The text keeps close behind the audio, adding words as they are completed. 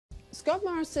Scott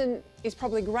Morrison is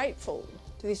probably grateful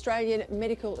to the Australian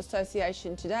Medical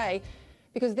Association today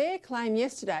because their claim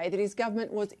yesterday that his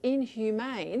government was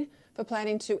inhumane for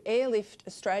planning to airlift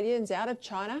Australians out of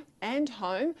China and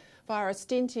home via a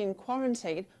stint in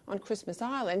quarantine on Christmas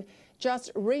Island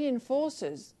just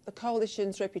reinforces the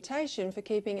coalition's reputation for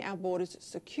keeping our borders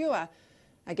secure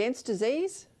against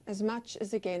disease as much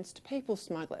as against people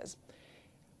smugglers.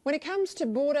 When it comes to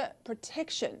border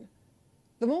protection,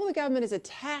 the more the government is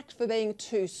attacked for being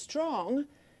too strong,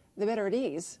 the better it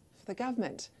is for the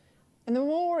government. And the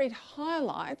more it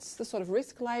highlights the sort of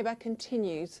risk Labor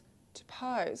continues to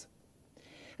pose.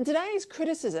 And today's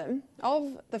criticism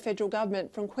of the federal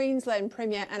government from Queensland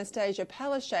Premier Annastacia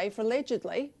Palaszczuk for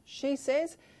allegedly, she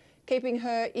says, keeping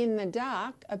her in the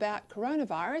dark about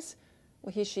coronavirus.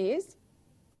 Well, here she is.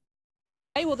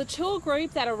 Well, the tour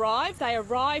group that arrived, they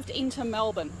arrived into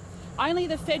Melbourne. Only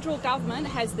the federal government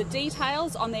has the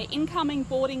details on their incoming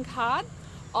boarding card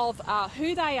of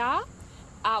who they are,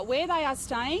 where they are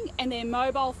staying and their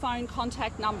mobile phone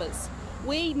contact numbers.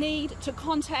 We need to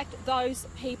contact those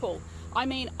people. I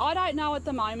mean, I don't know at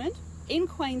the moment in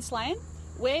Queensland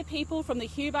where people from the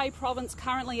Hubei province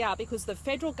currently are because the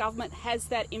federal government has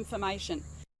that information.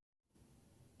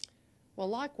 Well,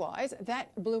 likewise,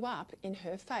 that blew up in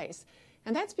her face.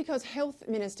 And that's because Health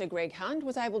Minister Greg Hunt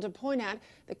was able to point out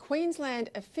that Queensland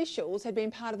officials had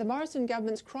been part of the Morrison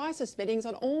government's crisis meetings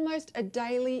on almost a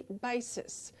daily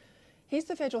basis. Here's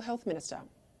the Federal Health Minister.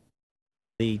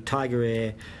 The Tiger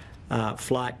Air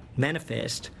flight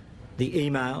manifest, the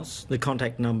emails, the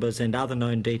contact numbers and other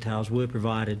known details were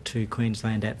provided to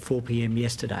Queensland at 4 p.m.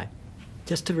 yesterday.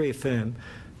 Just to reaffirm,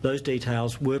 those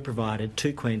details were provided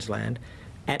to Queensland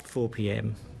at 4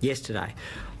 p.m. yesterday.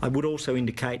 I would also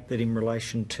indicate that in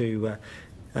relation to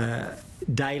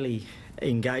daily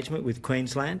engagement with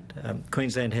Queensland,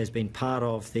 Queensland has been part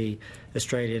of the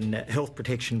Australian Health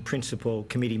Protection Principle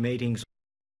Committee meetings.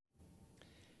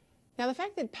 Now, the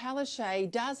fact that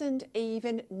Palaszczuk doesn't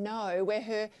even know where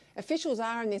her officials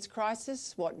are in this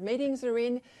crisis, what meetings they're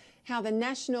in, how the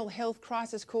National Health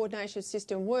Crisis Coordination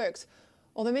System works,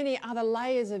 or the many other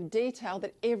layers of detail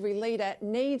that every leader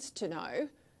needs to know,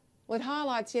 well, it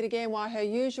highlights yet again why her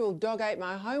usual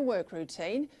dog-ate-my-homework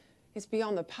routine is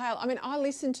beyond the pale. I mean, I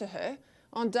listen to her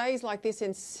on days like this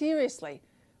and seriously,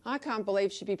 I can't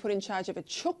believe she'd be put in charge of a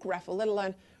chook raffle, let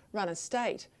alone run a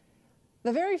state.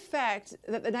 The very fact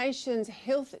that the nation's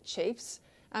health chiefs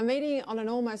are meeting on an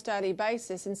almost daily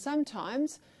basis and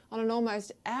sometimes on an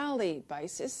almost hourly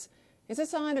basis is a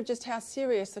sign of just how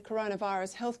serious the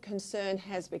coronavirus health concern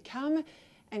has become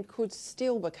and could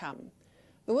still become.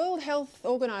 The World Health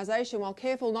Organization, while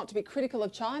careful not to be critical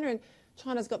of China, and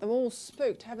China's got them all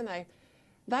spooked, haven't they?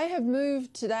 They have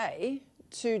moved today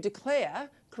to declare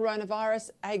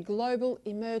coronavirus a global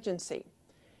emergency.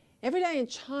 Every day in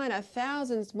China,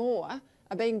 thousands more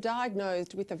are being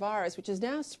diagnosed with the virus, which has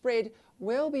now spread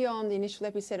well beyond the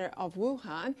initial epicentre of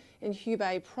Wuhan in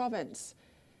Hubei province.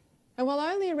 And while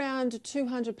only around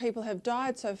 200 people have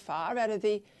died so far out of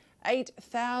the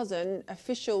 8,000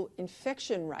 official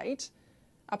infection rate,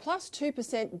 a plus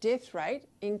 2% death rate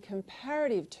in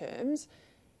comparative terms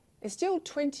is still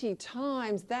 20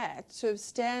 times that of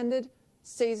standard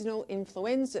seasonal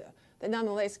influenza that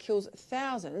nonetheless kills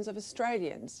thousands of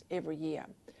Australians every year.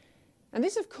 And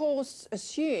this, of course,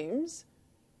 assumes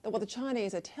that what the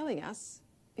Chinese are telling us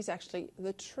is actually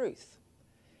the truth.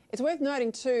 It's worth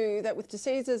noting too that with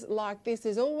diseases like this,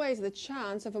 there's always the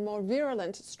chance of a more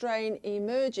virulent strain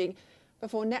emerging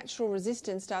before natural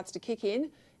resistance starts to kick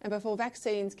in and before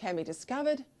vaccines can be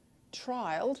discovered,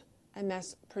 trialled and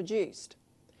mass-produced.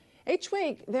 Each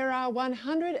week there are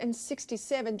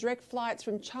 167 direct flights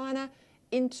from China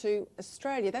into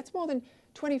Australia. That's more than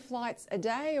 20 flights a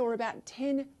day, or about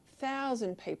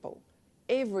 10,000 people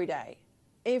every day,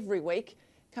 every week,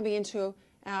 coming into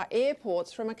our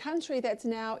airports from a country that's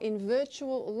now in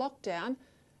virtual lockdown,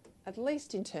 at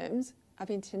least in terms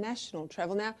of international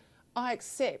travel. Now, I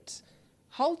accept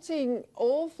halting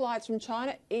all flights from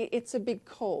China, it's a big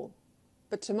call.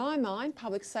 But to my mind,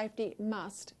 public safety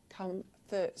must come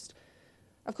first.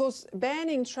 Of course,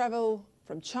 banning travel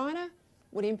from China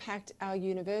would impact our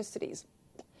universities.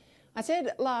 I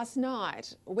said last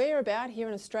night we're about here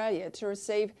in Australia to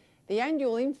receive the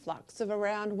annual influx of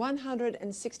around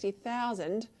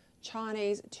 160,000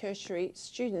 Chinese tertiary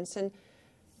students, and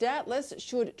doubtless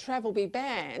should travel be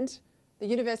banned, the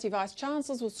university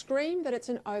vice-chancellors will scream that it's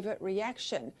an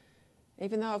overreaction,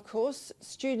 even though, of course,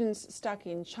 students stuck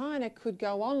in China could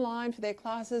go online for their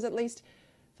classes, at least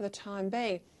for the time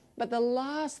being. But the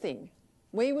last thing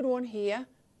we would want here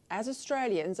as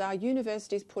Australians are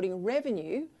universities putting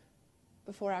revenue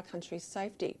before our country's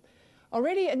safety.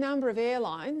 Already a number of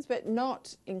airlines, but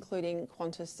not including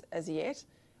Qantas as yet,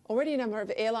 already a number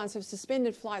of airlines have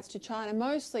suspended flights to China,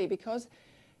 mostly because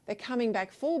they're coming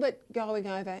back full but going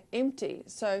over empty,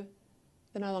 so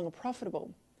they're no longer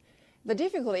profitable. The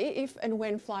difficulty, if and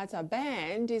when flights are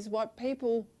banned, is what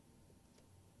people,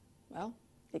 well,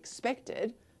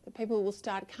 expected, that people will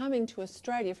start coming to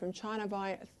Australia from China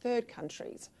via third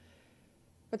countries.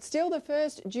 But still, the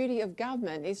first duty of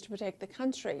government is to protect the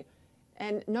country,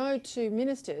 and no two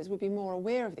ministers would be more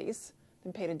aware of this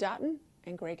than Peter Dutton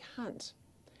and Greg Hunt.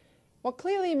 What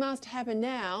clearly must happen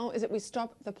now is that we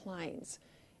stop the planes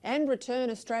and return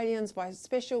Australians by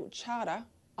special charter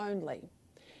only.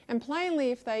 And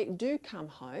plainly, if they do come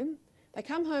home, they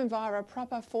come home via a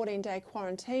proper 14-day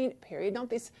quarantine period, not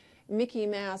this Mickey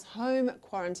Mouse home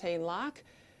quarantine lark.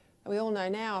 We all know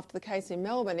now, after the case in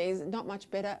Melbourne, is not much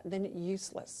better than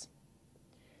useless.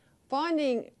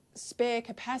 Finding spare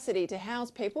capacity to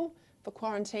house people for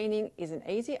quarantining isn't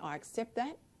easy, I accept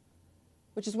that,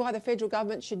 which is why the federal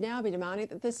government should now be demanding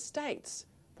that the states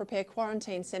prepare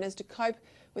quarantine centres to cope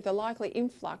with the likely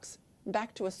influx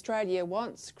back to Australia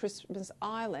once Christmas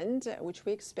Island, which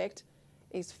we expect,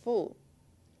 is full.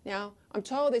 Now, I'm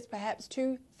told there's perhaps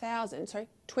 20,000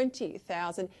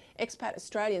 expat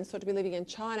Australians thought to be living in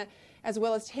China, as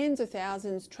well as tens of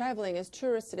thousands travelling as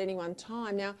tourists at any one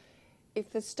time. Now,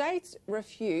 if the states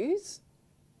refuse,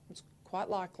 it's quite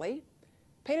likely,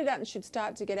 Peter Dutton should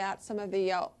start to get out some of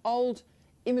the old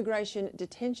immigration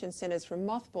detention centres from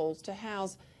mothballs to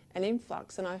house an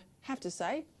influx. And I have to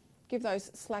say, give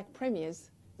those slack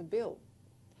premiers the bill.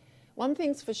 One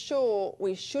thing's for sure,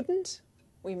 we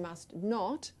must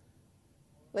not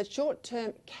let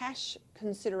short-term cash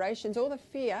considerations or the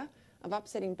fear of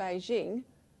upsetting Beijing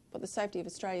put the safety of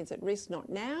Australians at risk, not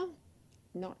now,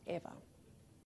 not ever.